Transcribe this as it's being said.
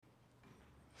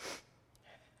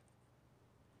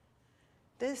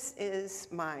This is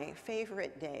my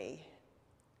favorite day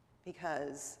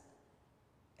because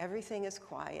everything is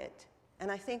quiet.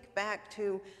 And I think back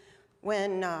to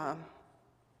when,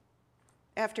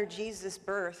 after Jesus'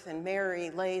 birth and Mary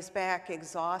lays back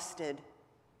exhausted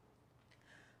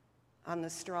on the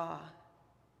straw,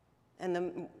 and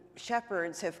the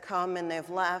shepherds have come and they've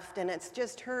left, and it's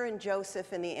just her and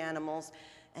Joseph and the animals,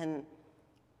 and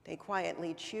they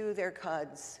quietly chew their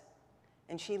cuds,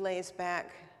 and she lays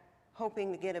back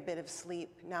hoping to get a bit of sleep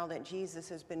now that Jesus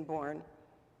has been born.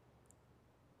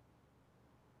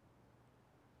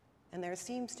 And there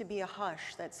seems to be a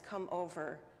hush that's come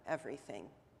over everything,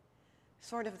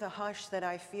 sort of the hush that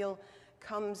I feel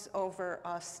comes over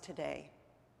us today.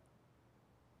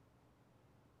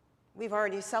 We've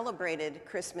already celebrated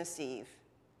Christmas Eve.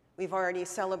 We've already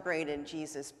celebrated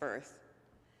Jesus' birth.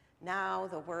 Now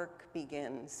the work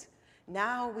begins.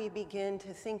 Now we begin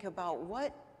to think about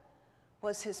what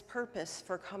was his purpose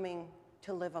for coming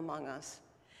to live among us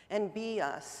and be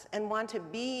us and want to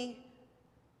be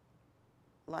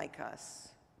like us.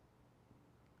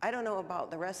 I don't know about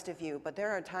the rest of you, but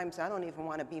there are times I don't even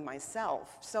want to be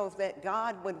myself. So that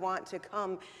God would want to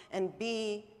come and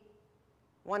be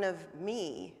one of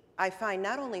me, I find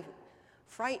not only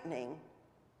frightening,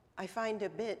 I find a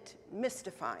bit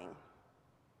mystifying.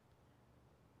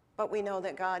 But we know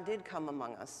that God did come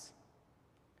among us.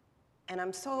 And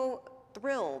I'm so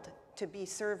thrilled to be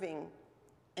serving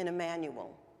in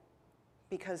Emmanuel,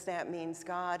 because that means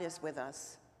God is with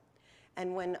us.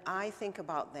 And when I think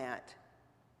about that,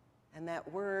 and that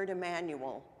word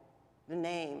Emmanuel, the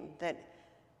name that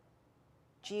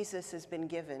Jesus has been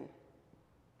given,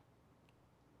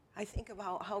 I think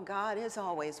about how God is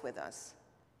always with us.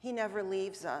 He never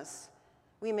leaves us.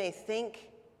 We may think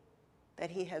that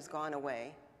he has gone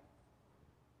away,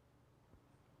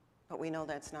 but we know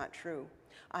that's not true.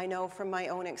 I know from my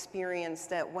own experience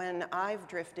that when I've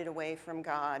drifted away from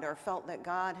God or felt that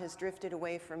God has drifted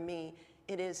away from me,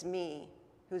 it is me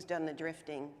who's done the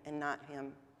drifting and not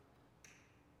him.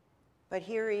 But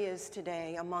here he is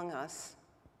today among us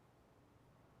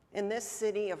in this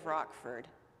city of Rockford,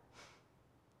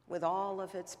 with all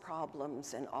of its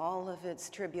problems and all of its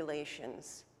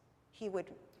tribulations. He would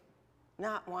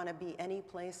not want to be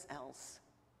anyplace else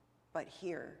but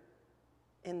here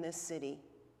in this city.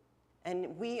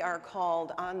 And we are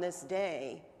called on this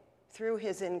day, through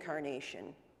his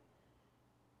incarnation,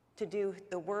 to do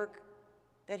the work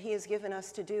that he has given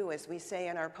us to do, as we say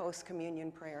in our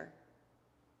post-communion prayer.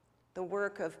 The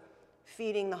work of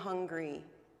feeding the hungry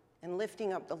and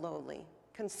lifting up the lowly,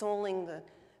 consoling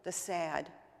the sad.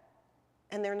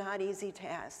 And they're not easy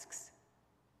tasks.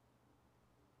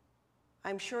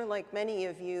 I'm sure, like many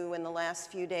of you in the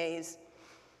last few days,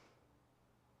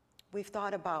 we've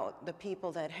thought about the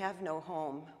people that have no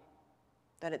home,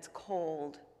 that it's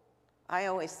cold. I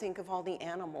always think of all the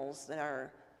animals that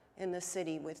are in the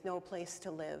city with no place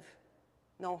to live,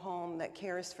 no home that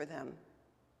cares for them.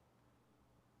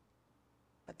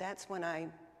 But that's when I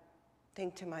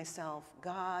think to myself,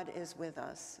 God is with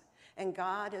us, and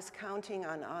God is counting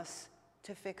on us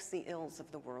to fix the ills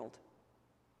of the world.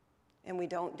 And we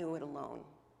don't do it alone.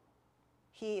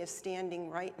 He is standing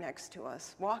right next to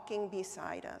us, walking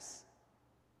beside us,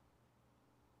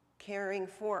 caring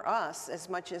for us as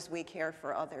much as we care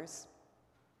for others.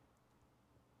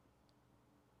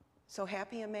 So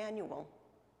happy Emmanuel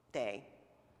Day.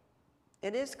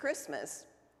 It is Christmas,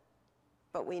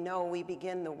 but we know we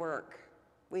begin the work.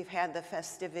 We've had the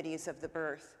festivities of the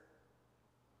birth.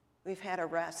 We've had a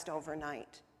rest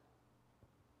overnight.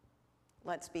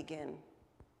 Let's begin.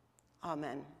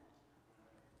 Amen.